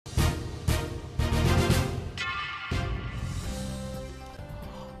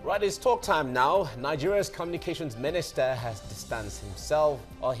Right, it's talk time now. Nigeria's communications minister has distanced himself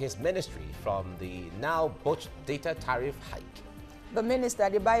or his ministry from the now botched data tariff hike. The minister,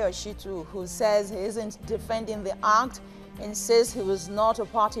 Adebayo Shitu, who says he isn't defending the act, insists he was not a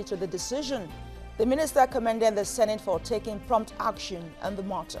party to the decision. The minister commended the Senate for taking prompt action on the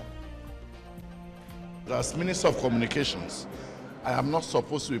matter. As Minister of Communications, I am not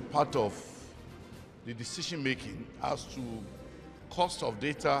supposed to be part of the decision-making as to cost of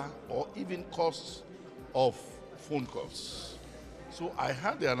data or even cost of phone calls. So I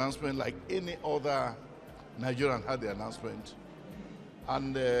had the announcement like any other Nigerian had the announcement.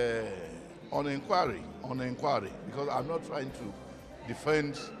 And on inquiry, because I'm not trying to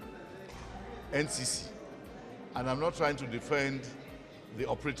defend NCC and I'm not trying to defend the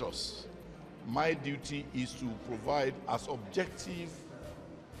operators. My duty is to provide as objective,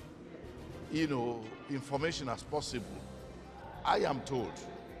 information as possible. I am told,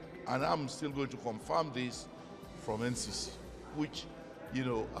 and I'm still going to confirm this from NCC, which,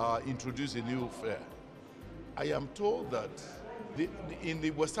 introduced a new fare. I am told that in the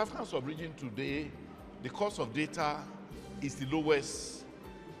West African sub-region today, the cost of data is the lowest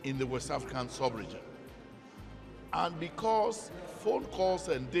in the West African sub-region. And because phone calls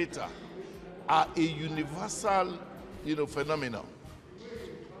and data are a universal, phenomenon,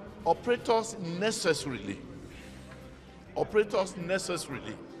 operators necessarily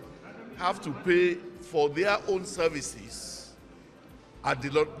have to pay for their own services at the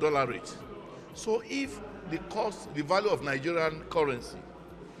dollar rate. So if the value of Nigerian currency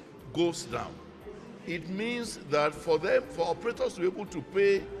goes down, it means that for operators to be able to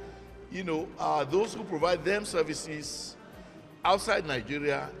pay, those who provide them services outside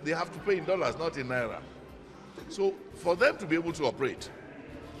Nigeria, they have to pay in dollars, not in naira. So for them to be able to operate,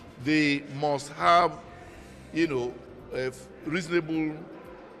 they must have, reasonable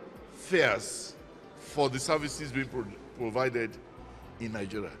fares for the services being provided in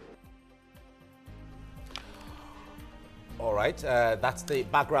Nigeria. All right, that's the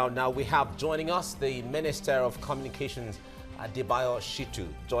background. Now we have joining us the Minister of Communications, Adebayo Shitu,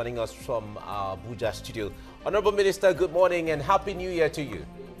 joining us from our Abuja studio. Honorable Minister, good morning and Happy New Year to you.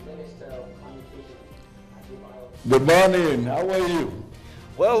 Minister of Communications, good morning, how are you?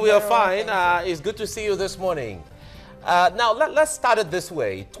 Well, we are fine. It's good to see you this morning. Now, let's start it this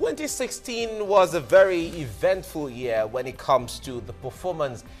way. 2016 was a very eventful year when it comes to the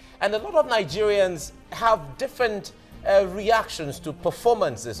performance. And a lot of Nigerians have different reactions to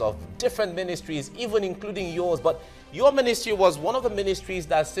performances of different ministries, even including yours. But your ministry was one of the ministries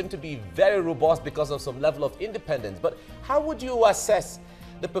that seemed to be very robust because of some level of independence. But how would you assess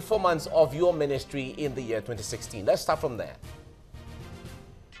the performance of your ministry in the year 2016? Let's start from there.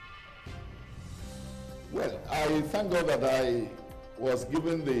 Well, I thank God that I was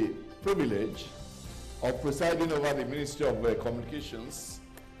given the privilege of presiding over the Ministry of Communications,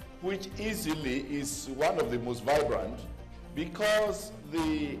 which easily is one of the most vibrant because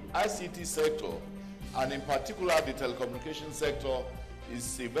the ICT sector, and in particular the telecommunications sector,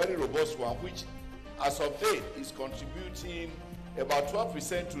 is a very robust one, which as of date is contributing about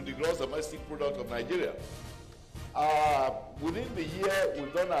 12% to the gross domestic product of Nigeria. Within the year,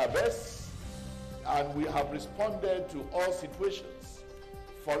 we've done our best, and we have responded to all situations.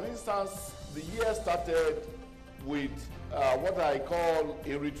 For instance, the year started with what I call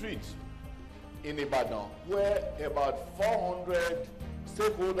a retreat in Ibadan, where about 400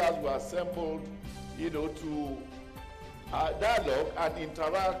 stakeholders were assembled, to dialogue and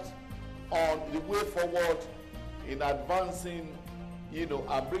interact on the way forward in advancing,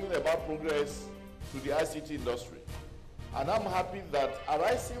 and bringing about progress to the ICT industry. And I'm happy that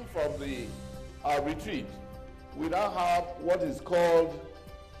arising from the retreat, we now have what is called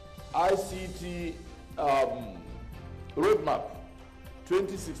ICT Roadmap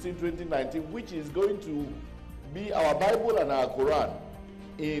 2016-2019, which is going to be our Bible and our Quran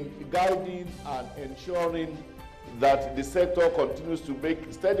in guiding and ensuring that the sector continues to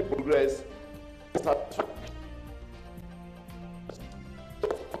make steady progress.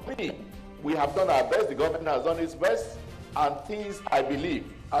 We have done our best, the government has done its best, and things, I believe,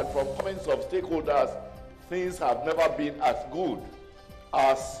 and from comments of stakeholders, things have never been as good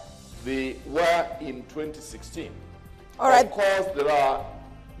as they were in 2016. All right. Of course, there are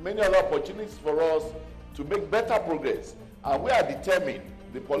many other opportunities for us to make better progress, and we are determined.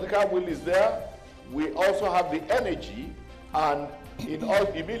 The political will is there. We also have the energy, and in all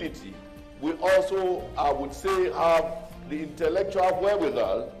humility, we also, I would say, have the intellectual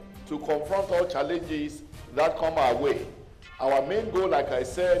wherewithal to confront all challenges that come our way. Our main goal, like I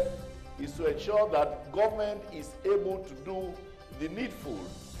said, is to ensure that government is able to do the needful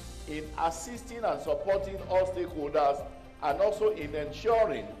in assisting and supporting all stakeholders and also in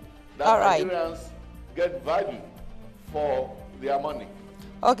ensuring that Nigerians get value for their money.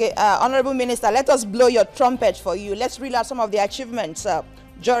 Okay, Honorable Minister, let us blow your trumpet for you. Let's read out some of the achievements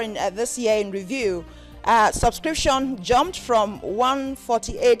during this year in review. Subscription jumped from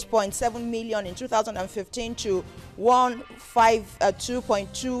 148.7 million in 2015 to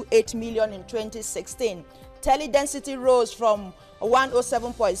 152.28 million in 2016. Tele-density rose from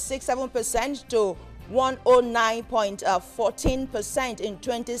 107.67% to 109.14% in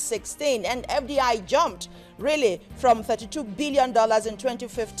 2016, and FDI jumped really from $32 billion in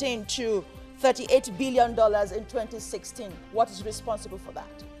 2015 to $38 billion in 2016. What is responsible for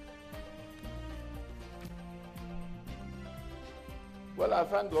that? Well, I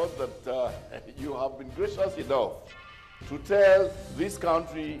thank God that you have been gracious enough to tell this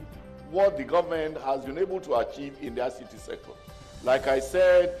country what the government has been able to achieve in the ICT sector. Like I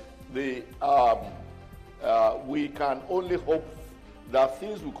said, we can only hope that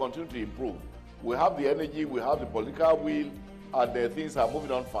things will continue to improve. We have the energy, we have the political will, and things are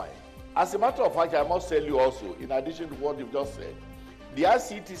moving on fine. As a matter of fact, I must tell you also, in addition to what you've just said, the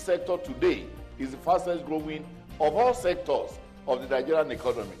ICT sector today is the fastest growing of all sectors of the Nigerian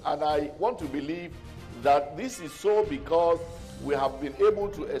economy. And I want to believe that this is so because we have been able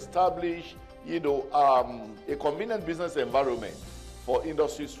to establish, a convenient business environment for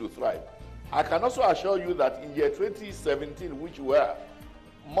industries to thrive. I can also assure you that in year 2017, which were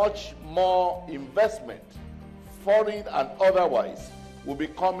much more investment, foreign and otherwise, will be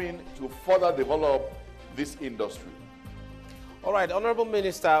coming to further develop this industry. All right, Honorable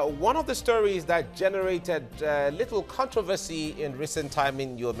Minister, one of the stories that generated little controversy in recent time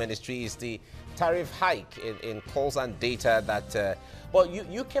in your ministry is the tariff hike in calls and data that, well,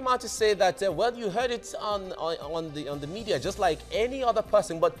 you came out to say that, well, you heard it on the media just like any other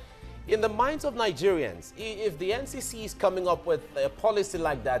person, but in the minds of Nigerians, if the NCC is coming up with a policy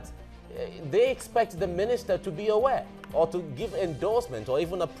like that, they expect the minister to be aware or to give endorsement or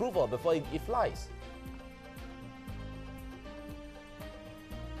even approval before it flies.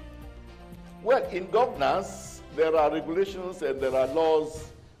 Well, in governance, there are regulations and there are laws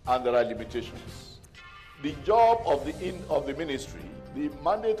and there are limitations. The job of the ministry, the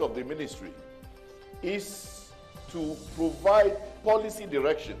mandate of the ministry, is to provide policy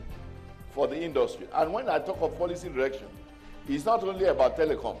direction for the industry. And when I talk of policy direction, it's not only about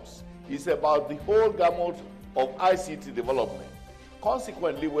telecoms, it's about the whole gamut of ICT development.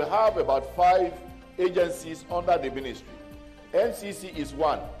 Consequently, we have about 5 agencies under the ministry. NCC is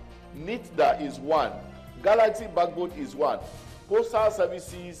one, NITDA is one, Galaxy Backbone is one, Postal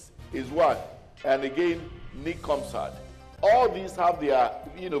Services is one, and again, NICOMSAT. All these have their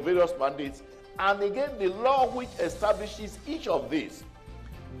various mandates, and again, the law which establishes each of these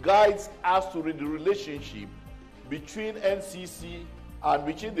guides us to the relationship between NCC and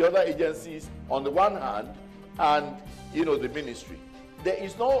between the other agencies on the one hand and the ministry. There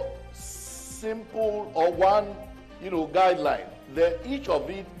is no simple or one guideline. Each of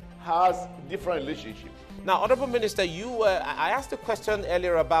it has different relationship. Now, Honorable Minister, I asked a question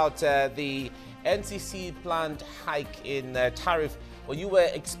earlier about the NCC planned hike in tariff. Well, you were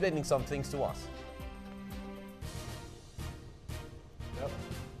explaining some things to us. Yep.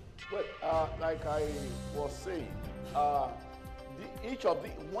 Well, like I was saying,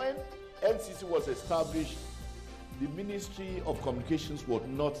 when NCC was established, the Ministry of Communications was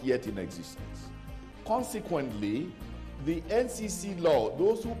not yet in existence. Consequently, the NCC law,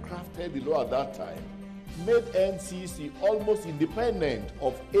 those who crafted the law at that time, made NCC almost independent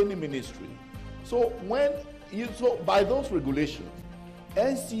of any ministry. So by those regulations,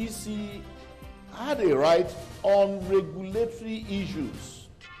 NCC had a right on regulatory issues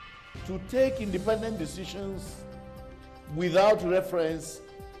to take independent decisions without reference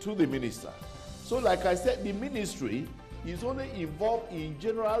to the minister. So like I said, the ministry is only involved in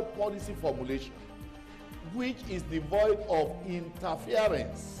general policy formulation, which is devoid of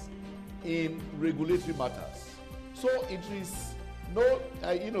interference in regulatory matters. So it is no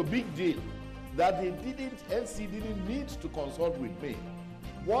big deal that NCC didn't need to consult with me.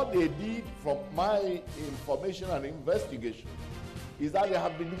 What they did, from my information and investigation, is that they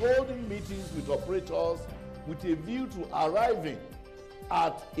have been holding meetings with operators with a view to arriving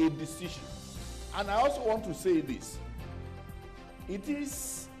at a decision. And I also want to say this.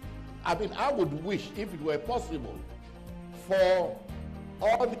 I would wish, if it were possible, for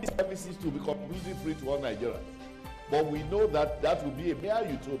all these services to be completely free to all Nigerians. But we know that that will be a mere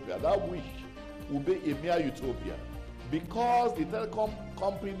utopia. That wish will be a mere utopia. Because the telecom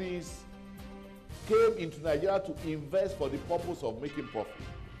companies came into Nigeria to invest for the purpose of making profit.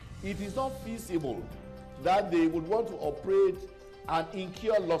 it is not feasible that they would want to operate and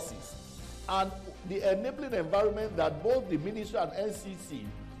incur losses. And the enabling environment that both the ministry and NCC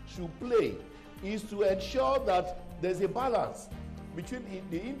should play is to ensure that there's a balance between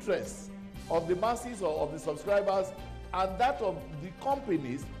the interests of the masses or of the subscribers and that of the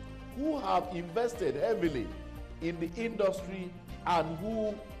companies who have invested heavily in the industry and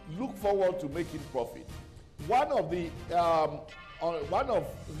who look forward to making profit. One of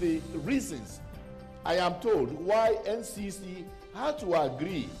the reasons I am told why NCC had to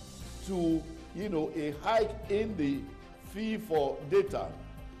agree to a hike in the fee for data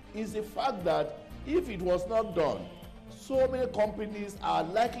is the fact that if it was not done, so many companies are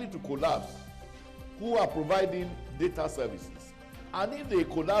likely to collapse who are providing data services. And if they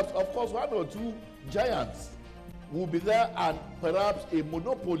collapse, of course, one or two giants will be there and perhaps a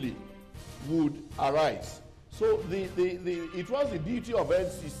monopoly would arise. So it was the duty of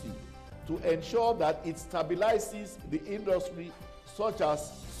NCC to ensure that it stabilizes the industry such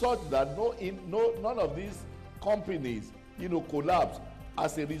that none of these companies collapse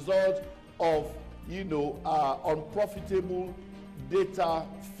as a result of unprofitable data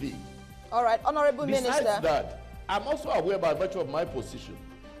fee. All right, Honorable Minister. Besides that, I'm also aware by virtue of my position.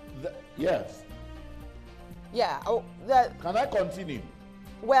 Yes. Yeah. Can I continue?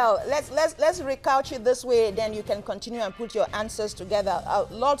 Well, let's recouch it this way, then you can continue and put your answers together.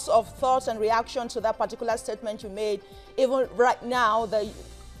 Lots of thoughts and reactions to that particular statement you made. Even right now,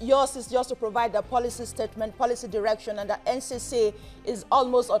 yours is just to provide the policy statement, policy direction, and the NCC is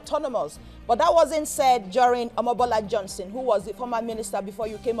almost autonomous. But that wasn't said during Omobola Johnson, who was the former minister before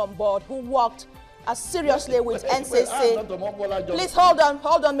you came on board, who worked seriously with NCC. Please hold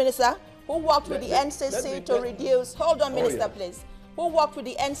on, Minister. Who worked with the NCC to reduce, please. Who worked with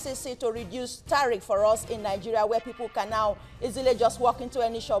the NCC to reduce tariff for us in Nigeria, where people can now easily just walk into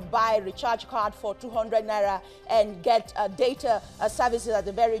any shop, buy a recharge card for 200 naira and get data services at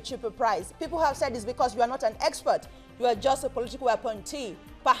a very cheaper price. People have said it's because you are not an expert. You are just a political appointee.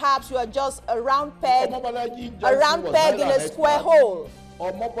 Perhaps you are just a round peg in a square hole.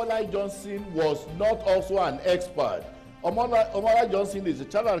 Omobola Johnson was not also an expert. Omobola Johnson is a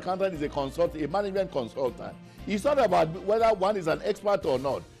chartered accountant, is a consultant, a management consultant. It's not about whether one is an expert or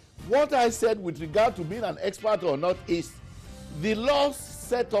not. What I said with regard to being an expert or not is the laws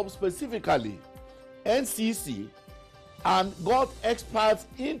set up specifically NCC and got experts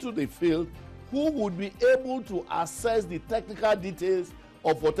into the field who would be able to assess the technical details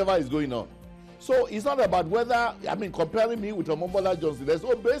of whatever is going on. So it's not about whether, comparing me with Omobola Johnson, there's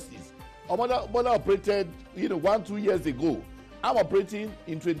no basis. Omobola operated, 1-2 years ago. I'm operating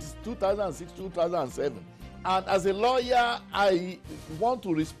in 2006, 2007. And as a lawyer, I want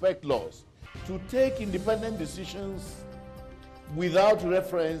to respect laws, to take independent decisions without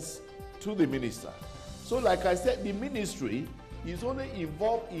reference to the minister. So like I said, the ministry is only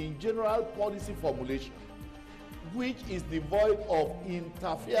involved in general policy formulation, which is devoid of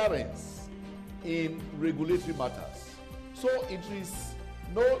interference in regulatory matters. So it is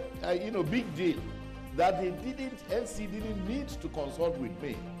no big deal that NC didn't need to consult with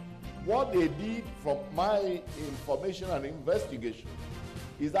me. What they did, from my information and investigation,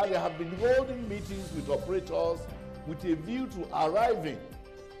 is that they have been holding meetings with operators with a view to arriving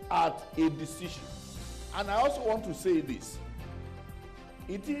at a decision. And I also want to say this.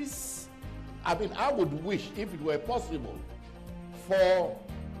 It is, I would wish, if it were possible, for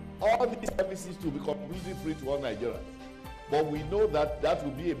all these services to be completely free to all Nigerians. But we know that that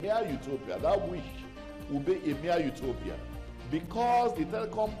will be a mere utopia. That wish will be a mere utopia. Because the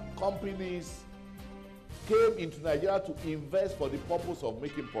telecom companies came into Nigeria to invest for the purpose of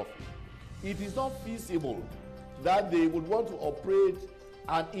making profit. It is not feasible that they would want to operate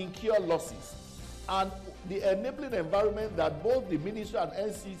and incur losses. And the enabling environment that both the ministry and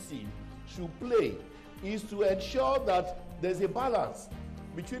NCC should play is to ensure that there's a balance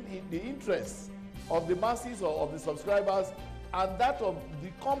between the interests of the masses or of the subscribers and that of the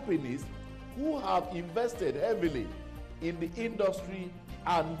companies who have invested heavily in the industry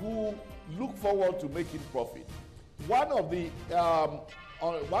and who look forward to making profit. One of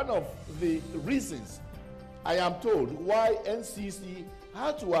the reasons I am told why NCC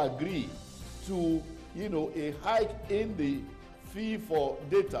had to agree to a hike in the fee for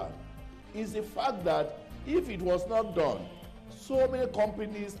data is the fact that if it was not done, so many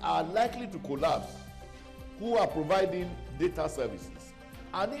companies are likely to collapse who are providing data services.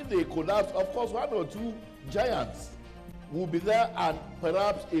 And if they collapse, of course, one or two giants will be there and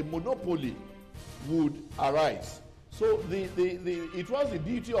perhaps a monopoly would arise. So it was the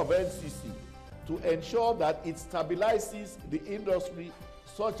duty of NCC to ensure that it stabilizes the industry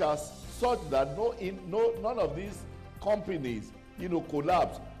such that none of these companies,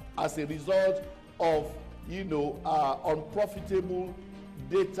 collapse as a result of, unprofitable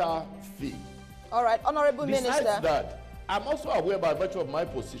data fee. All right, Honorable Minister. Besides that, I'm also aware by virtue of my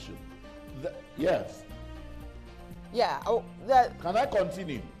position. Yes. Yeah. Can I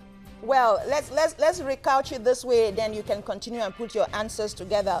continue? Well, let's recouch it this way, then you can continue and put your answers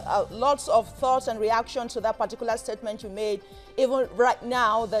together. Lots of thoughts and reactions to that particular statement you made. Even right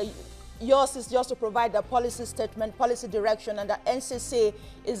now, yours is just to provide the policy statement, policy direction, and the NCC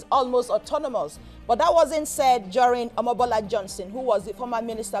is almost autonomous. But that wasn't said during Omobola Johnson, who was the former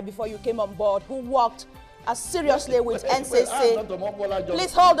minister before you came on board, who worked seriously with NCC.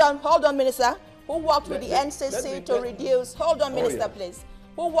 Please hold on, Minister. Who worked with the NCC to reduce, Minister, please.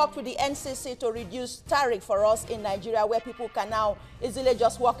 Who worked with the NCC to reduce tariff for us in Nigeria, where people can now easily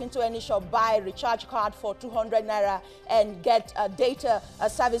just walk into any shop, buy a recharge card for 200 naira and get data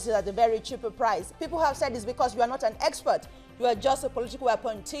services at a very cheaper price. People have said it's because you are not an expert. You are just a political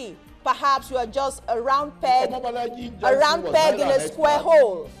appointee. Perhaps you are just a round peg in a square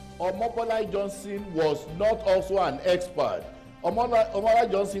hole. Omobola Johnson was not also an expert. Omobola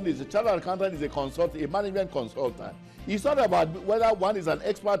Johnson is a chartered accountant, is a consultant, a management consultant. It's not about whether one is an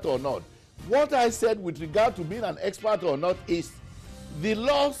expert or not. What I said with regard to being an expert or not is the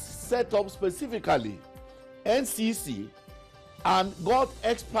laws set up specifically NCC and got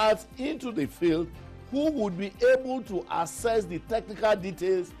experts into the field who would be able to assess the technical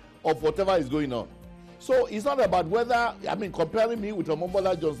details of whatever is going on. So it's not about whether, comparing me with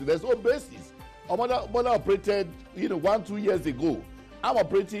Omobola Johnson, there's no basis. Omobola operated, 1-2 years ago. I'm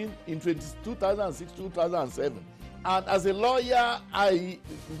operating in 2006, 2007. And as a lawyer, I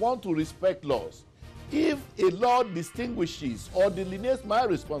want to respect laws. If a law distinguishes or delineates my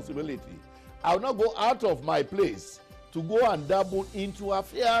responsibility, I will not go out of my place to go and dabble into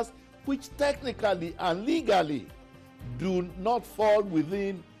affairs which technically and legally do not fall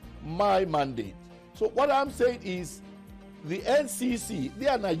within my mandate. So what I'm saying is the NCC, they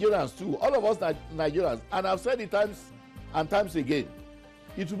are Nigerians too. All of us are Nigerians. And I've said it times and times again.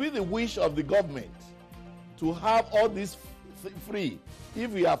 It will be the wish of the government to have all this free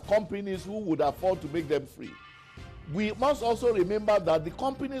if we have companies who would afford to make them free. We must also remember that the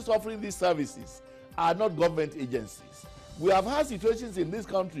companies offering these services are not government agencies. We have had situations in this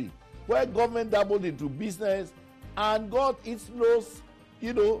country where government dabbled into business and got its nose,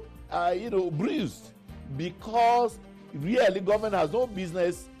 bruised because really government has no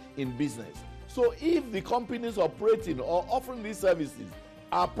business in business. So if the companies operating or offering these services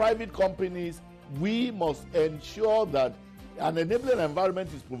are private companies, we must ensure that an enabling environment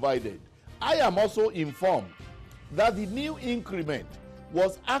is provided. I am also informed that the new increment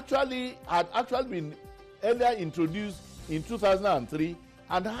had actually been earlier introduced in 2003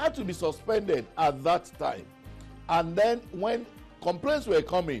 and had to be suspended at that time. And then when complaints were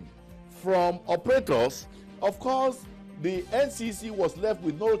coming from operators, of course, the NCC was left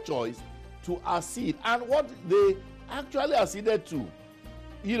with no choice to accede. And what they actually acceded to,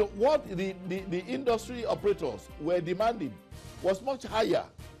 what the industry operators were demanding was much higher.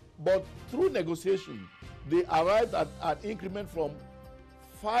 But through negotiation, they arrived at an increment from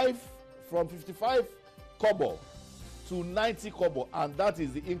 55 kobo to 90 kobo, and that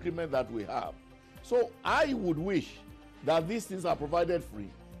is the increment that we have. So I would wish that these things are provided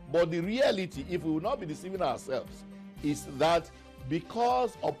free. But the reality, if we will not be deceiving ourselves, is that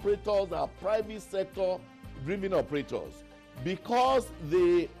because operators are private sector driven operators, because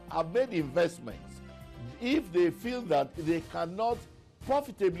they have made investments, if they feel that they cannot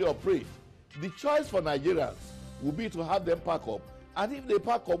profitably operate, the choice for Nigerians will be to have them pack up. And if they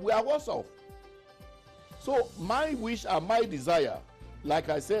pack up, we are worse off. So my wish and my desire, like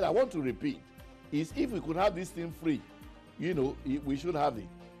I said, I want to repeat, is if we could have this thing free, we should have it.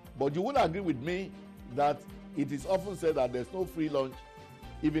 But you will agree with me that it is often said that there's no free lunch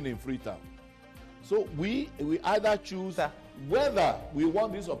even in Freetown. So we either choose whether we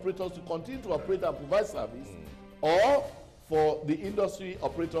want these operators to continue to operate and provide service, or for the industry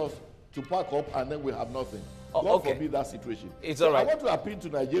operators to pack up and then we have nothing. God forbid that situation. It's all right. I want to appeal to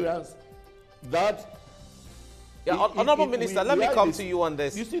Nigerians that Honorable Minister, let me come to you on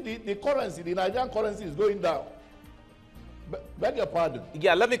this. You see, the currency, the Nigerian currency is going down. Beg your pardon.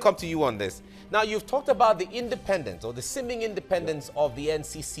 Yeah, let me come to you on this. Now, you've talked about the independence or the seeming independence of the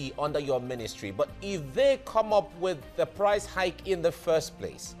NCC under your ministry. But if they come up with the price hike in the first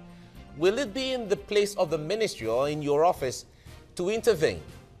place, will it be in the place of the ministry or in your office to intervene?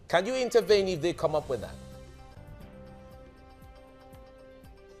 Can you intervene if they come up with that?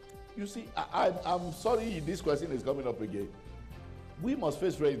 You see, I'm sorry this question is coming up again. we must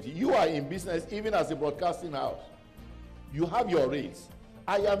face reality. You are in business, even as a broadcasting house. You have your rates.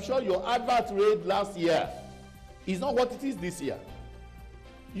 I am sure your advert rate last year is not what it is this year.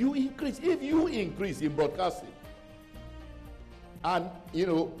 You increase. If you increase in broadcasting, and, you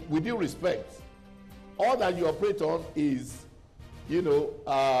know, with due respect, all that you operate on is,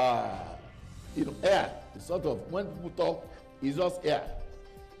 air. It's sort of, when people talk, it's just air.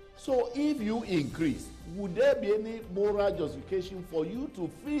 So if you increase, would there be any moral justification for you to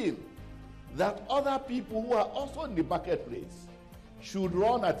feel that other people who are also in the marketplace should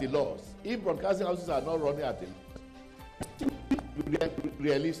run at a loss if broadcasting houses are not running at a loss?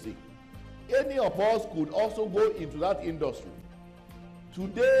 Realistic. Any of us could also go into that industry.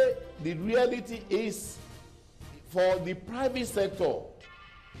 Today, the reality is, for the private sector,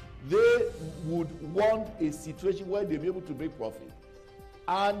 they would want a situation where they'll be able to make profit.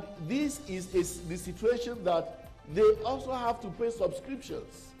 And this is the situation that they also have to pay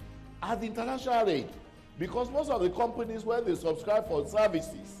subscriptions at the international rate, because most of the companies where they subscribe for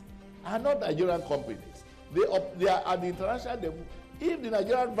services are not Nigerian companies. They are at the international level. If the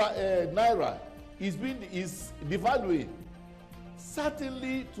Nigerian naira is devaluing,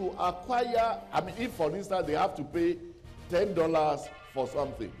 certainly to acquire, I mean, if for instance they have to pay $10 for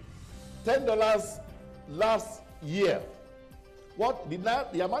something, $10 last year, what the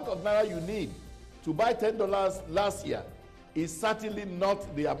amount of naira you need to buy $10 last year is certainly not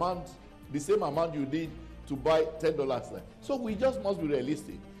the same amount you need to buy $10 last year. So we just must be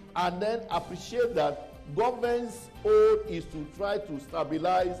realistic and then appreciate that government's own is to try to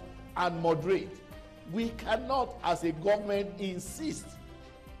stabilize and moderate. We cannot, as a government, insist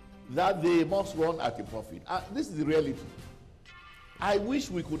that they must run at a profit. This is the reality. I wish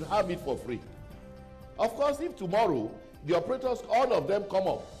we could have it for free. Of course, if tomorrow the operators, all of them, come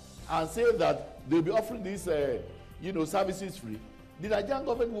up and say that they'll be offering these, services free, the Nigerian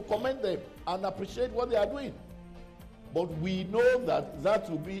government will commend them and appreciate what they are doing. But we know that that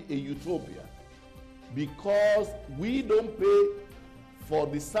will be a utopia, because we don't pay for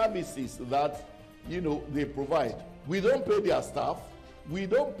the services that they provide. We don't pay their staff. We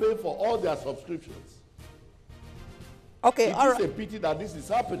don't pay for all their subscriptions. Okay, It is a pity that this is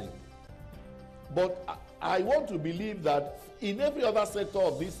happening. But I want to believe that in every other sector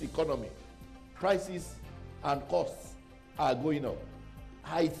of this economy, prices and costs are going up.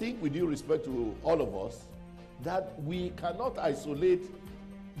 I think, with due respect to all of us, that we cannot isolate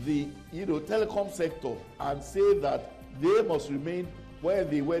the telecom sector and say that they must remain where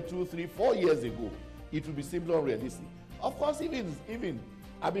they were 2, 3, 4 years ago. It will be simply unrealistic. Of course,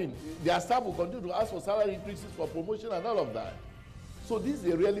 their staff will continue to ask for salary increases, for promotion and all of that. So this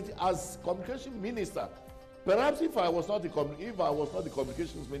is a reality. As communication minister, perhaps if I was not the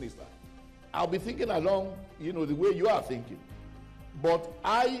communications minister, I'll be thinking along, the way you are thinking. But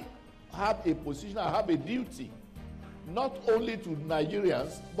I have a position, I have a duty, not only to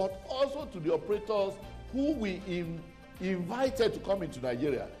Nigerians, but also to the operators who we invited to come into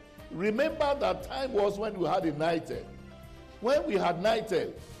Nigeria. Remember that time was when we had a NITEL. When we had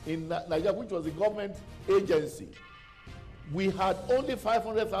NITEL in Nigeria, which was a government agency, we had only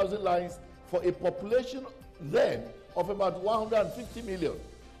 500,000 lines for a population then of about 150 million.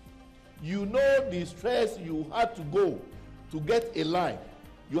 You know the stress you had to go to get a line.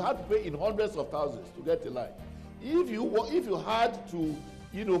 You had to pay in hundreds of thousands to get a line. If you had to,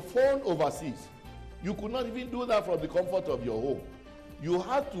 phone overseas, you could not even do that from the comfort of your home. You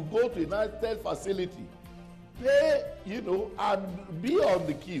had to go to a NITEL facility, pay, and be on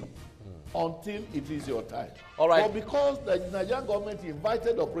the queue until it is your time. All right. But because the Nigerian government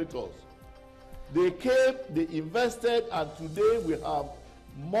invited operators, they came, they invested, and today we have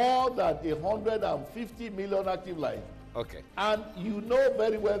more than 150 million active lines. Okay. And you know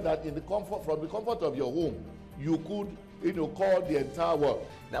very well that from the comfort of your home, you could call the entire world.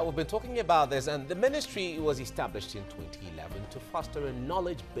 Now, we've been talking about this, and the ministry was established in 2011 to foster a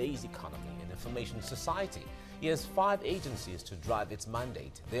knowledge-based economy and information society. It has 5 agencies to drive its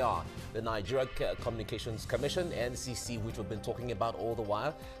mandate. They are the Nigeria Communications Commission, NCC, which we've been talking about all the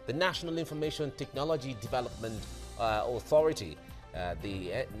while, the National Information Technology Development Authority,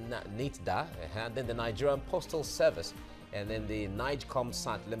 the NITDA, and then the Nigerian Postal Service, and then the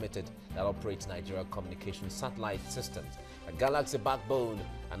NIGECOMSAT Limited that operates Nigeria Communication Satellite Systems, a Galaxy Backbone,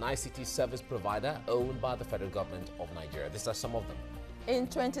 an ICT service provider owned by the federal government of Nigeria. These are some of them. In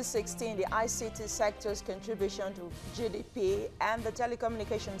 2016, the ICT sector's contribution to GDP and the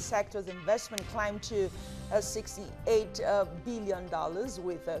telecommunications sector's investment climbed to $68 billion,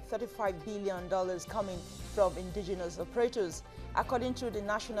 with $35 billion coming from indigenous operators. According to the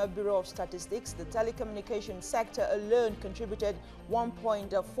National Bureau of Statistics, the telecommunications sector alone contributed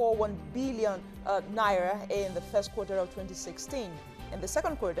 1.41 billion naira in the first quarter of 2016. In the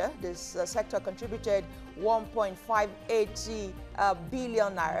second quarter, this sector contributed 1.580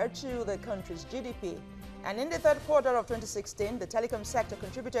 billion naira to the country's GDP. And in the third quarter of 2016, the telecom sector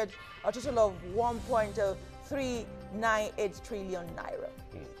contributed a total of 1.398 trillion naira.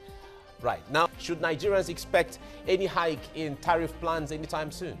 Right. Now, should Nigerians expect any hike in tariff plans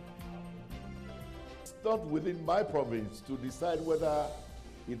anytime soon? It's not within my province to decide whether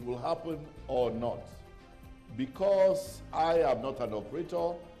it will happen or not. Because I am not an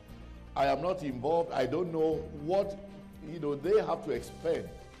operator, I am not involved, I don't know what they have to expend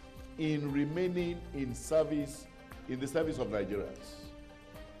in remaining in service, in the service of Nigerians.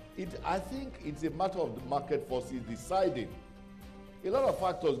 I think it's a matter of the market forces deciding. A lot of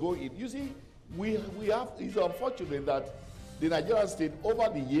factors go in. You see, it's unfortunate that the Nigerian state over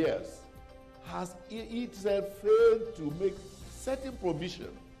the years has itself failed to make certain provision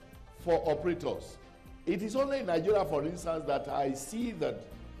for operators. It is only in Nigeria, for instance, that I see that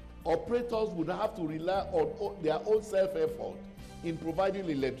operators would have to rely on their own self-effort in providing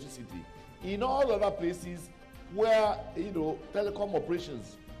electricity. In all other places where telecom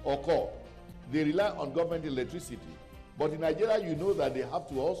operations occur, they rely on government electricity. But in Nigeria, you know that they have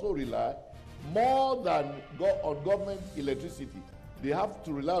to also rely more than on government electricity. They have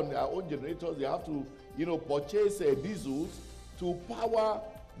to rely on their own generators. They have to, purchase diesels to power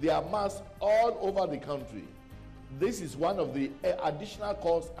their mass all over the country. This is one of the additional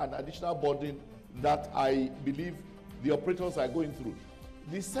costs and additional burden that I believe the operators are going through.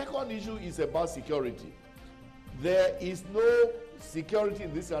 The second issue is about security. There is no security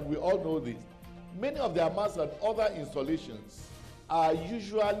in this, and we all know this. Many of their masts and other installations are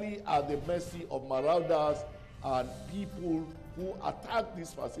usually at the mercy of marauders and people who attack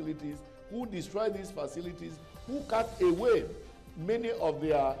these facilities, who destroy these facilities, who cut away many of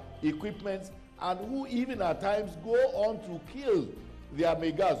their equipments, and who even at times go on to kill their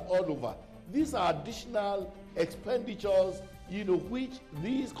megas all over. These are additional expenditures, which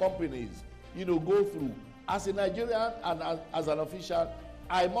these companies, go through. As a Nigerian and as an official,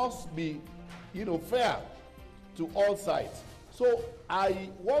 I must be fair to all sides. So I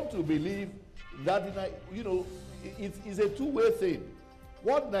want to believe that it is a two-way thing.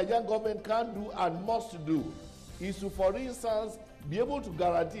 What Nigerian government can do and must do is to, for instance, be able to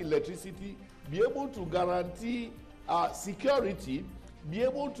guarantee electricity, be able to guarantee security, be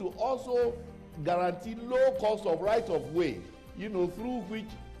able to also guarantee low cost of right of way, through which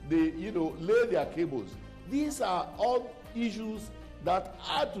they, lay their cables. These are all issues that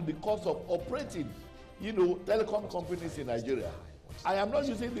add to the cost of operating, telecom companies in Nigeria. I am not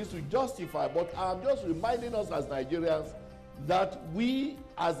using this to justify, but I am just reminding us as Nigerians that we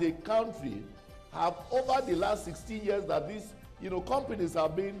as a country have, over the last 16 years that these, companies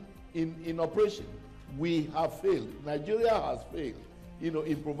have been in operation, we have failed. Nigeria has failed,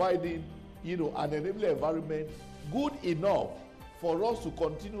 in providing, an enabling environment good enough for us to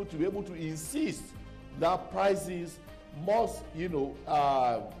continue to be able to insist that prices must,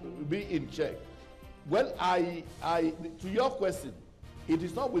 be in check. Well, to your question, it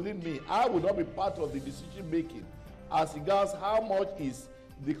is not within me. I will not be part of the decision making as regards how much is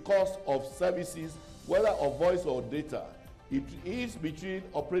the cost of services, whether of voice or data. It is between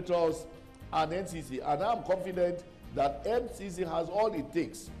operators and NCC, and I'm confident that NCC has all it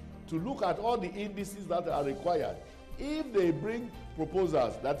takes to look at all the indices that are required. If they bring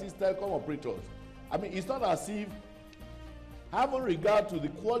proposals, that is telecom operators, I mean, it's not as if, having regard to the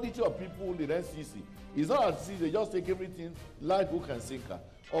quality of people in NCC, it's not as if they just take everything like hook and sinker.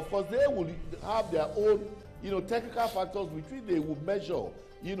 Of course, they will have their own, technical factors which they will measure,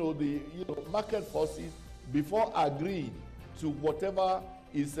 the market forces before agreeing to whatever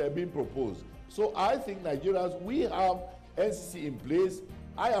is being proposed. So I think Nigerians, we have NCC in place.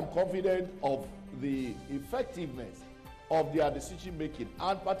 I am confident of the effectiveness of their decision making,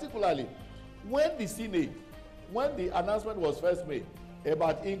 and particularly when the Senate, when the announcement was first made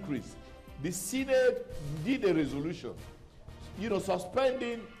about increase, the Senate did a resolution,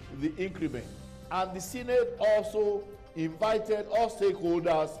 suspending the increment, and the Senate also invited all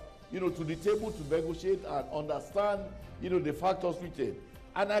stakeholders, to the table to negotiate and understand, the factors written.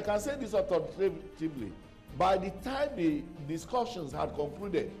 And I can say this authoritatively, by the time the discussions had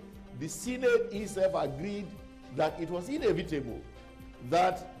concluded, the Senate itself agreed that it was inevitable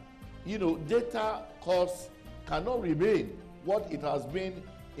that, data costs cannot remain what it has been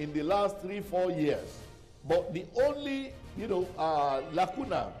in the last 3-4 years. But the only,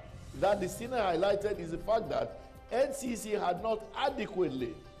 lacuna that the senior highlighted is the fact that NCC had not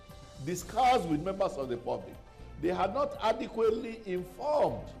adequately discussed with members of the public. They had not adequately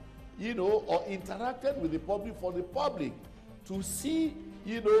informed, or interacted with the public for the public to see,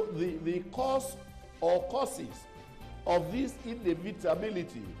 the cause or causes of this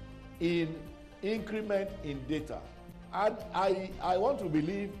inevitability in increment in data. And I want to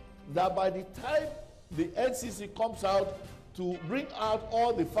believe that by the time the NCC comes out to bring out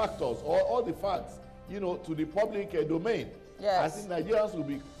all the factors or all the facts, to the public domain, yes, I think Nigerians will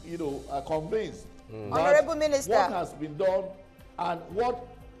be, convinced. Honorable Minister, what has been done and what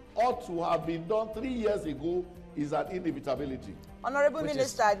ought to have been done 3 years ago is an inevitability. Honorable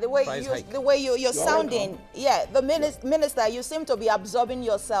Minister, the way you're sounding, the minister, you seem to be absorbing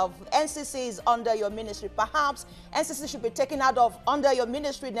yourself. NCC is under your ministry. Perhaps NCC should be taken out of under your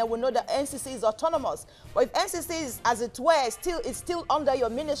ministry, then we know that NCC is autonomous. But if NCC is, as it were, still under your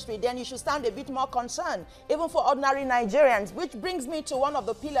ministry, then you should sound a bit more concerned, even for ordinary Nigerians. Which brings me to one of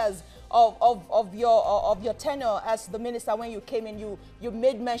the pillars of your tenure as the minister. When you came in, you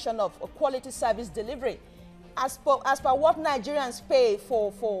made mention of quality service delivery. As per what Nigerians pay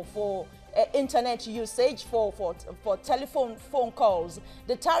for internet usage, for telephone phone calls,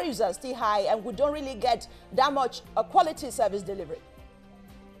 the tariffs are still high, and we don't really get that much quality service delivery.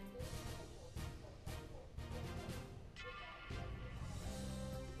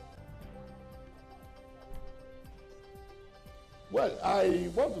 Well, I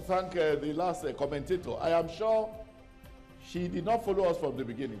want to thank the last commentator. I am sure she did not follow us from the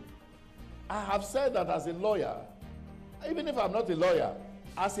beginning. I have said that as a lawyer, even if I'm not a lawyer,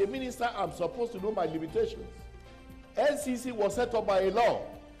 as a minister, I'm supposed to know my limitations. NCC was set up by a law.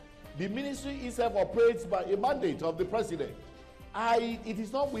 The ministry itself operates by a mandate of the president. It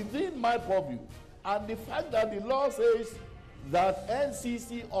is not within my purview. And the fact that the law says that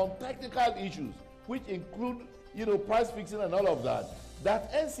NCC on technical issues, which include, price fixing and all of that,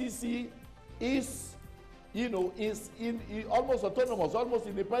 that NCC is, is almost autonomous, almost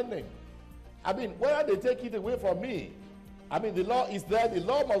independent. I mean, whether they take it away from me, I mean, the law is there, the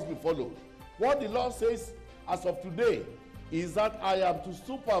law must be followed. What the law says as of today is that I am to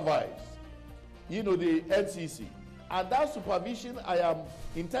supervise, the NCC. And that supervision, I am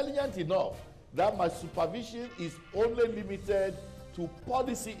intelligent enough that my supervision is only limited to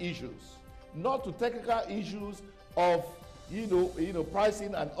policy issues, not to technical issues of,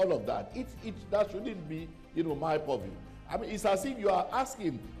 pricing and all of that. That shouldn't be, my purview. I mean, it's as if you are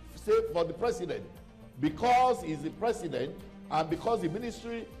asking, say, for the president, because he's the president and because the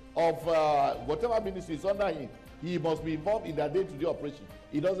ministry of whatever ministry is under him, he must be involved in their day-to-day operation.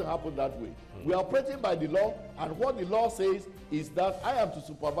 It doesn't happen that way. We are operating by the law, and what the law says is that I am to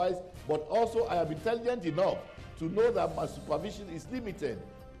supervise, but also I am intelligent enough to know that my supervision is limited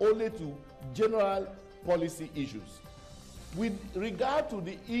only to general policy issues. With regard to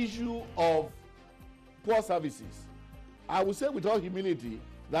the issue of poor services, I will say with all humility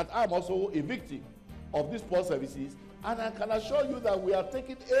that I'm also a victim of these poor services, and I can assure you that we are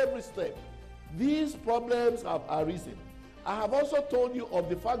taking every step. These problems have arisen. I have also told you of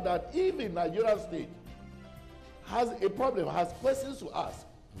the fact that even Nigerian state has a problem, has questions to ask.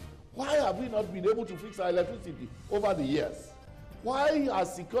 Why have we not been able to fix our electricity over the years? Why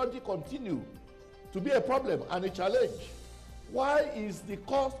has security continued to be a problem and a challenge? Why is the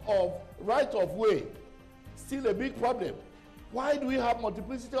cost of right-of-way still a big problem? Why do we have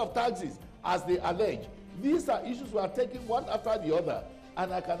multiplicity of taxes as they allege? These are issues we are taking one after the other,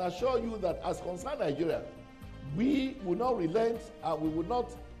 and I can assure you that as concerned Nigeria, we will not relent and we will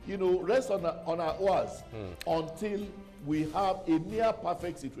not, rest on our oars until we have a near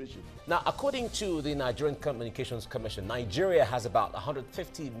perfect situation. Now, according to the Nigerian Communications Commission, Nigeria has about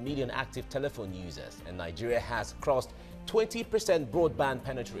 150 million active telephone users, and Nigeria has crossed 20% broadband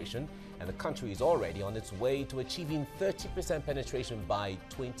penetration, and the country is already on its way to achieving 30% penetration by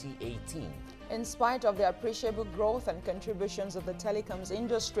 2018. In spite of the appreciable growth and contributions of the telecoms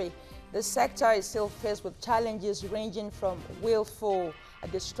industry, the sector is still faced with challenges ranging from willful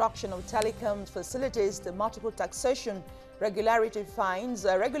destruction of telecom facilities to multiple taxation, regulatory fines,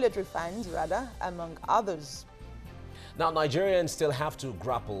 among others. Now, Nigerians still have to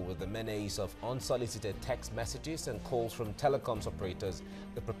grapple with the menace of unsolicited text messages and calls from telecoms operators,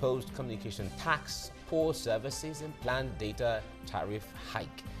 the proposed communication tax, poor services, and planned data tariff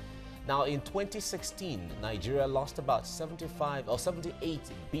hike. Now, in 2016, Nigeria lost about 78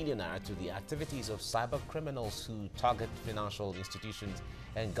 billion naira to the activities of cyber criminals who target financial institutions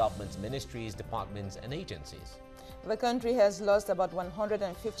and government ministries, departments, and agencies. The country has lost about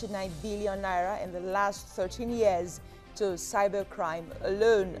 159 billion naira in the last 13 years to cybercrime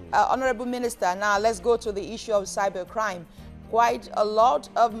alone. Honorable Minister, now let's go to the issue of cybercrime. Quite a lot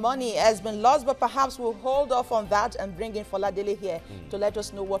of money has been lost, but perhaps we'll hold off on that and bring in Foladele here to let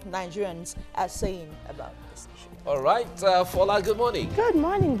us know what Nigerians are saying about this issue. All right, Fola, good morning. Good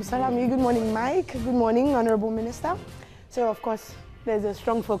morning, Busalami. Good morning, Mike. Good morning, Honorable Minister. So, of course, there's a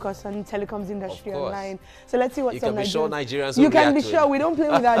strong focus on telecoms industry online. So let's see what some Nigerians You can be sure we don't play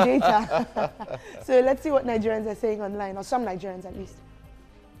with our data. So let's see what Nigerians are saying online, or some Nigerians at least.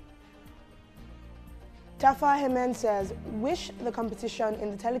 Tafa Hemen says, wish the competition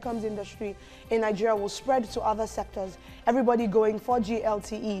in the telecoms industry in Nigeria will spread to other sectors. Everybody going 4G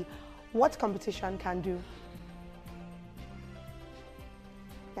LTE. What competition can do?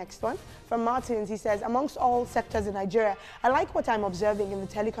 Next one, from Martins, he says, amongst all sectors in Nigeria, I like what I'm observing in the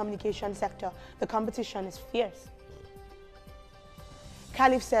telecommunication sector. The competition is fierce.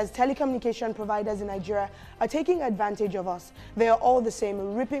 Caliph says, telecommunication providers in Nigeria are taking advantage of us. They are all the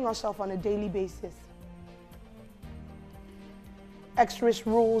same, ripping us off on a daily basis. X-Risk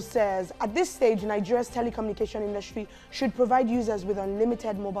Rules says, at this stage, Nigeria's telecommunication industry should provide users with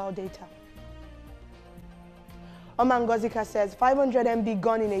unlimited mobile data. Oman Gozika says, 500 MB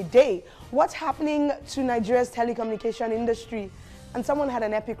gone in a day. What's happening to Nigeria's telecommunication industry? And someone had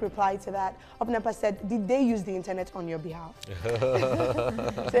an epic reply to that. Opnepa said, did they use the internet on your behalf?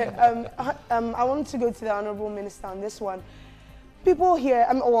 So, I want to go to the Honorable Minister on this one. People here,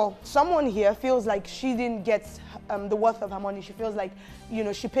 well, someone here feels like she didn't get the worth of her money. She feels like, you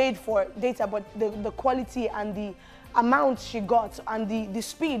know, she paid for data, but the quality and the amount she got and the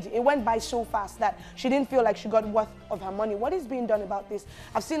speed, it went by so fast that she didn't feel like she got worth of her money. What is being done about this?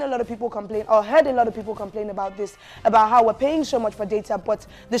 I've seen a lot of people complain, or heard a lot of people complain about this, about how we're paying so much for data, but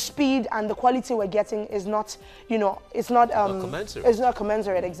the speed and the quality we're getting is not, you know, it's not commensurate. It's not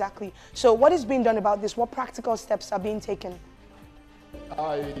commensurate, exactly. So what is being done about this? What practical steps are being taken?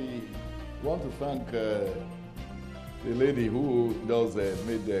 I want to thank the lady who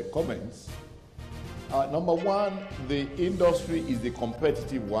made the comments. Number one, the industry is the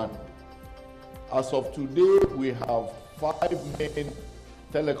competitive one. As of today, we have 5 main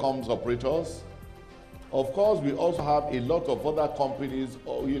telecoms operators. Of course, we also have a lot of other companies,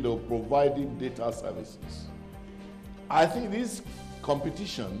 you know, providing data services. I think this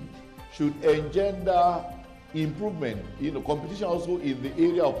competition should engender improvement, you know, competition also in the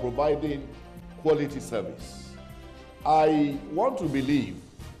area of providing quality service. I want to believe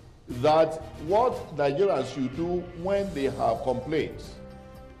that what Nigerians should do when they have complaints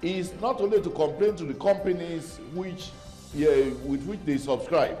is not only to complain to the companies with which they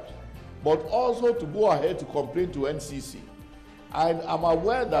subscribed, but also to go ahead to complain to NCC. And I'm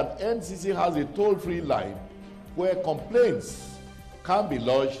aware that NCC has a toll-free line where complaints can be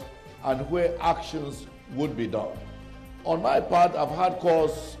lodged and where actions would be done. On my part, I've had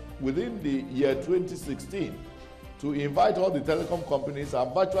calls within the year 2016 to invite all the telecom companies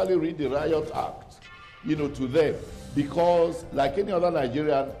and virtually read the Riot Act, you know, to them, because like any other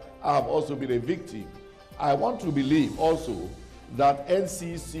Nigerian, I have also been a victim. I want to believe also that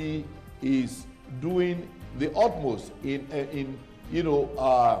NCC is doing the utmost in you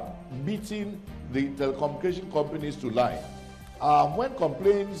know, beating the telecommunication companies to line. When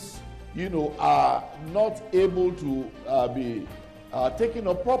complaints, you know, are not able to be taken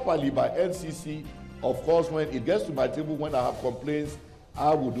up properly by NCC, of course, when it gets to my table, when I have complaints,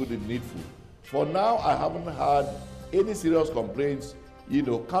 I will do the needful. For now, I haven't had any serious complaints, you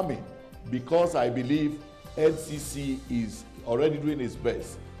know, coming, because I believe NCC is already doing its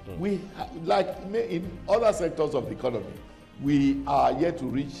best. We, like in other sectors of the economy, we are yet to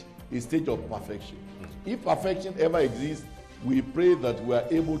reach a stage of perfection. If perfection ever exists, we pray that we are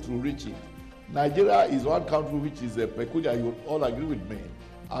able to reach it. Nigeria is one country which is peculiar. You all agree with me.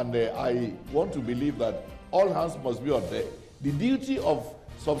 And I want to believe that all hands must be on deck. The duty of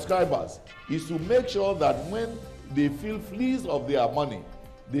subscribers is to make sure that when they feel fleeced of their money,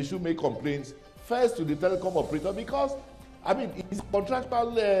 they should make complaints first to the telecom operator, because, I mean, it's a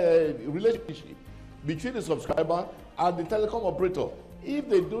contractual relationship between the subscriber and the telecom operator. If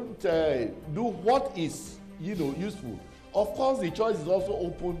they don't do what is, you know, useful, of course, the choice is also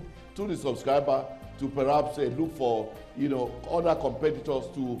open to the subscriber to perhaps look for, you know, other competitors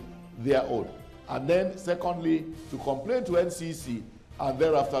to their own. And then, secondly, to complain to NCC and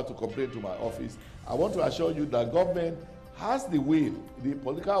thereafter to complain to my office. I want to assure you that government has the will, the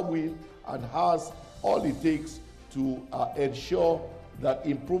political will, and has all it takes to ensure that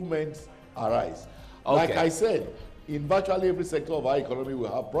improvements arise. Okay. Like I said, in virtually every sector of our economy, we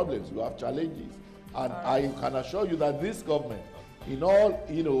have problems, we have challenges. And I can assure you that this government, in all,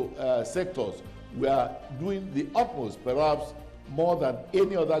 you know, sectors, we are doing the utmost, perhaps more than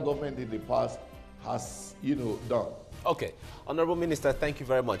any other government in the past has, done. Okay. Honorable Minister, thank you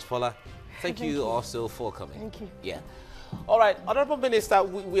very much. Fola, thank you also for coming. Thank you. Yeah. All right, Honorable Minister,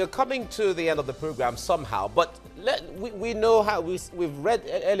 we are coming to the end of the program somehow, but we know how we've read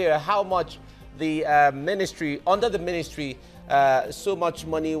earlier how much the ministry, under the ministry, so much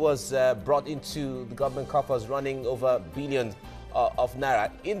money was brought into the government coffers, running over billions of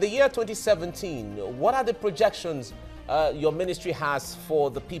naira. In the year 2017, what are the projections your ministry has for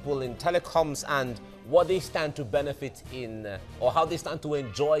the people in telecoms and what they stand to benefit in, or how they stand to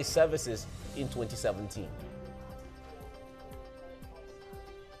enjoy services in 2017?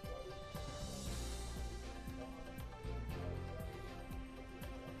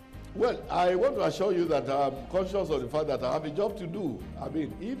 Well, I want to assure you that I'm conscious of the fact that I have a job to do. I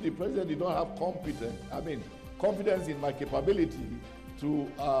mean, if the president did not have confidence in my capability to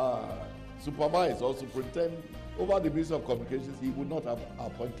supervise or superintend over the Ministry of Communications, he would not have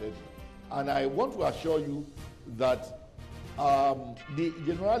appointed me. And I want to assure you that the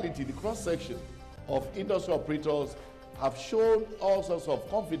generality, the cross-section of industry operators have shown all sorts of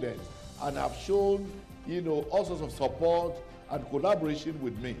confidence and have shown, all sorts of support and collaboration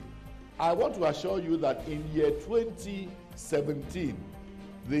with me. I want to assure you that in year 2017,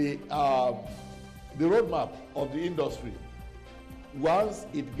 the roadmap of the industry, once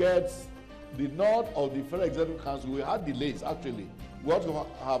it gets the nod of the Federal Executive Council, we had delays actually. We ought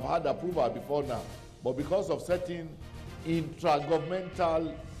to have had approval before now, but because of certain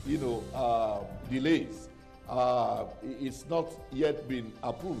intragovernmental, delays, it's not yet been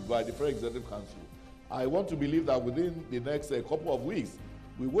approved by the Federal Executive Council. I want to believe that within the next couple of weeks,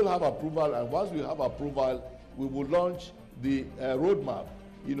 we will have approval, and once we have approval, we will launch the roadmap,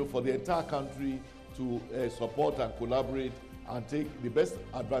 for the entire country to support and collaborate and take the best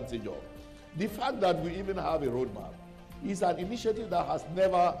advantage of. The fact that we even have a roadmap is an initiative that has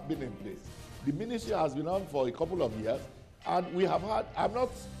never been in place. The ministry has been on for a couple of years, and we have had, I'm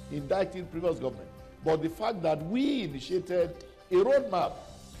not indicting previous government, but the fact that we initiated a roadmap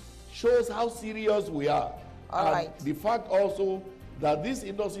shows how serious we are. All right. The fact also that this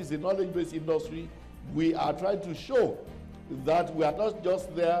industry is a knowledge-based industry, we are trying to show that we are not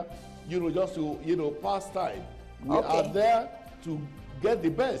just there, just to, pass time. We are there to get the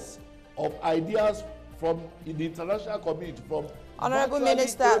best of ideas from the international community, from Honorable virtually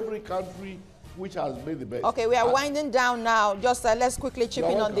Minister, every country which has made the best. Okay, we are winding down now. Just let's quickly chip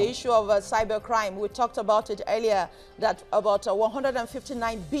in on the issue of cybercrime. We talked about it earlier, that about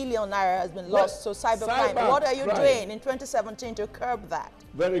 159 billion naira has been lost to cybercrime. What are you doing in 2017 to curb that?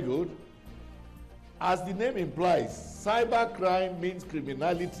 Very good. As the name implies, cybercrime means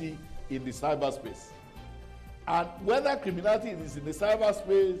criminality in the cyberspace. And whether criminality is in the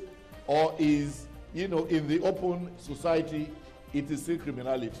cyberspace or is, in the open society, it is still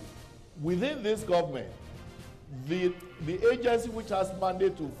criminality. Within this government, the agency which has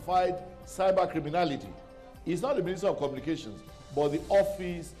mandate to fight cyber criminality is not the Ministry of Communications, but the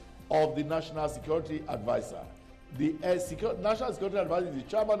Office of the National Security Advisor. The National Security Advisor is the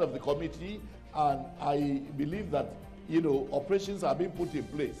chairman of the committee, and I believe that, operations are being put in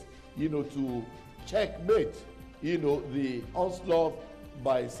place, to checkmate, the onslaught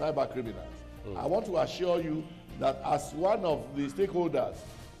by cyber criminals. I want to assure you that as one of the stakeholders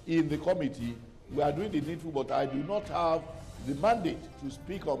in the committee, we are doing the needful, but I do not have the mandate to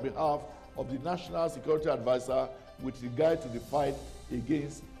speak on behalf of the National Security Advisor with regard to the fight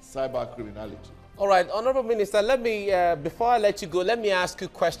against cyber criminality. All right, Honorable Minister, let me, before I let you go, let me ask you a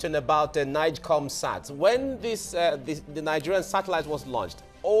question about NIGCOMSAT. When the Nigerian satellite was launched,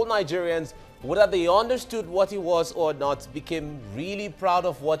 all Nigerians, whether they understood what it was or not, became really proud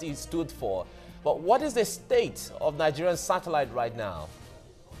of what it stood for. But what is the state of Nigerian satellite right now?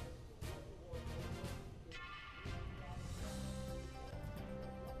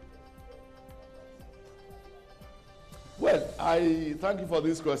 Well, I thank you for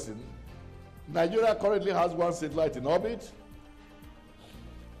this question. Nigeria currently has one satellite in orbit.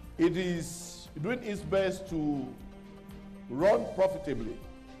 It is doing its best to run profitably,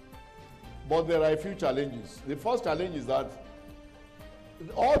 but there are a few challenges. The first challenge is that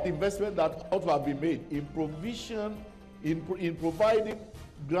all the investment that ought to have been made in providing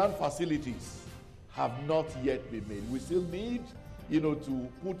ground facilities have not yet been made. We still need, to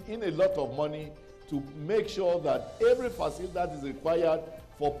put in a lot of money to make sure that every facility that is required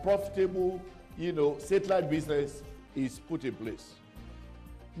for profitable, satellite business is put in place.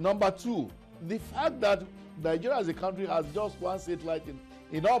 Number two, the fact that Nigeria as a country has just one satellite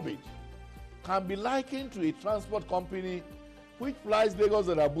in orbit can be likened to a transport company which flies Lagos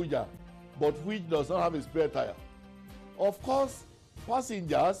and Abuja, but which does not have a spare tire. Of course,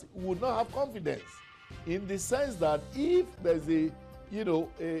 passengers would not have confidence in the sense that if there's a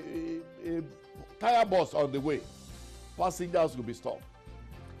tire burst on the way, passengers will be stopped.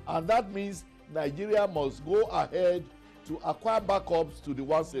 And that means Nigeria must go ahead to acquire backups to the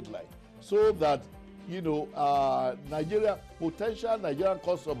one satellite so that potential Nigerian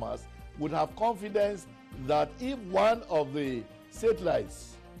customers would have confidence that if one of the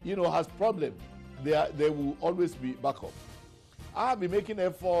satellites has problem, they will always be backup. I have been making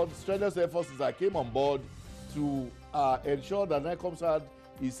strenuous efforts since I came on board to ensure that Nicomsat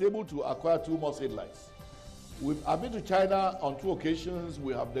is able to acquire 2 more satellites. I've been to China on 2 occasions.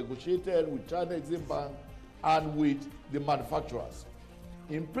 We have negotiated with China Exim Bank and with the manufacturers.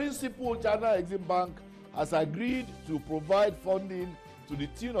 In principle, China Exim Bank has agreed to provide funding to the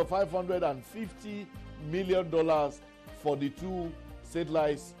tune of $550 million for the 2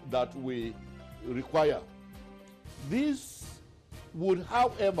 satellites that we require. This would,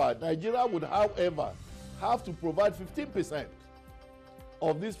 however, Nigeria would, however, have to provide 15%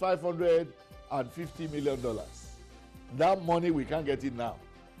 of this $550 million. That money we can't get it now.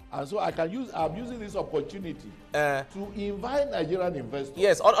 And so I'm using this opportunity to invite Nigerian investors.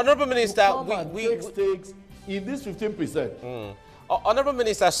 Yes, Honorable Minister, take stakes in this 15%. Honorable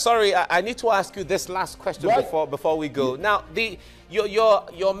Minister, sorry, I need to ask you this last question before we go. Now,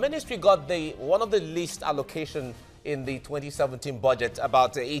 your ministry got one of the least allocation in the 2017 budget,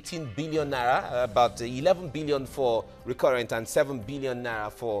 about 18 billion naira, about 11 billion for recurrent and 7 billion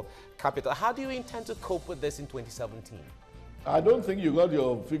naira for capital. How do you intend to cope with this in 2017? I don't think you got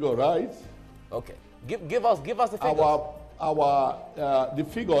your figure right. Okay, give us the figure.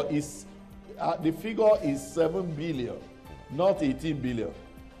 The figure is 7 billion, not 18 billion.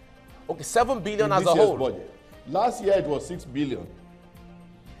 Okay, 7 billion as a whole. Budget. Last year it was 6 billion.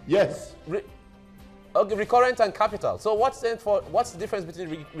 Yes. Okay, recurrent and capital. So what's the difference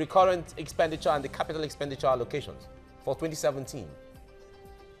between recurrent expenditure and the capital expenditure allocations for 2017?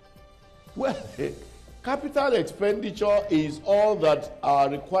 Well, capital expenditure is all that are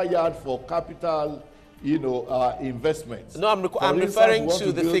required for capital, investments. No, I'm referring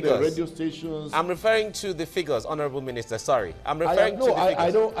to the figures. The radio stations. I'm referring to the figures, Honorable Minister. Sorry, I'm referring to the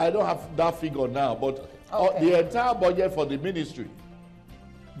figures. I don't have that figure now, but the entire budget for the ministry.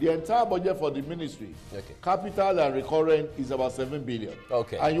 Okay. Capital and recurrent is about 7 billion.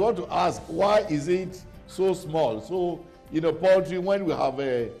 Okay. And you want to ask, why is it so small? So, poultry, when we have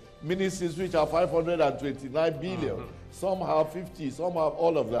ministries which are 529 billion, some have 50, some have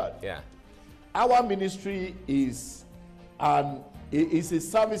all of that. Yeah. Our ministry is a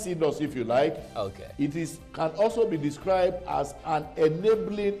service industry, if you like. Okay. It can also be described as an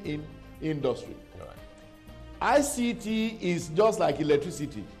enabling industry. ICT is just like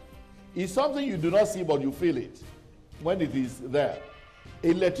electricity. It's something you do not see, but you feel it when it is there.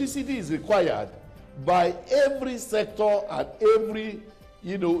 Electricity is required by every sector and every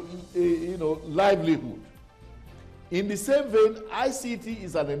livelihood. In the same vein, ICT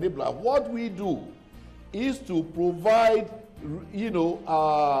is an enabler. What we do is to provide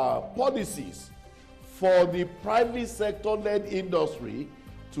policies for the private sector-led industry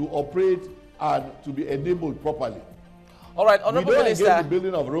to operate and to be enabled properly. All right, Honorable Minister. We don't engage the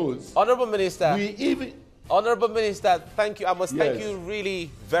building of roads. Honorable Minister. Honorable Minister, thank you. I must thank you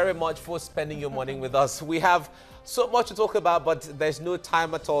really very much for spending your morning with us. We have so much to talk about, but there's no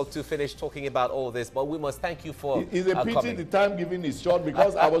time at all to finish talking about all this. But we must thank you for It's a pity coming. The time given is short,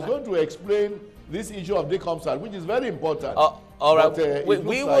 because I was going to explain this issue of Nicomsat, which is very important. All right, but, we looks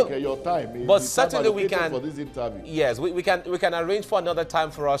will. Like your time. But certainly we can. For this interview. Yes, we can arrange for another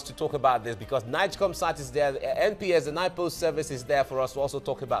time for us to talk about this, because Nicomsat is there, the NPS, the NIPOS service is there for us to also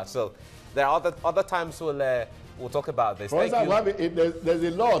talk about. So there are other times we'll talk about this. For instance, there's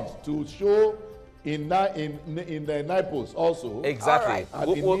a lot to show in the NIPOS also. Exactly.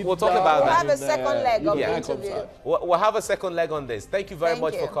 We'll talk about that. We'll have a second leg of the interview. We'll have a second leg on this. Thank you very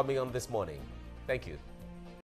much for coming on this morning. Thank you.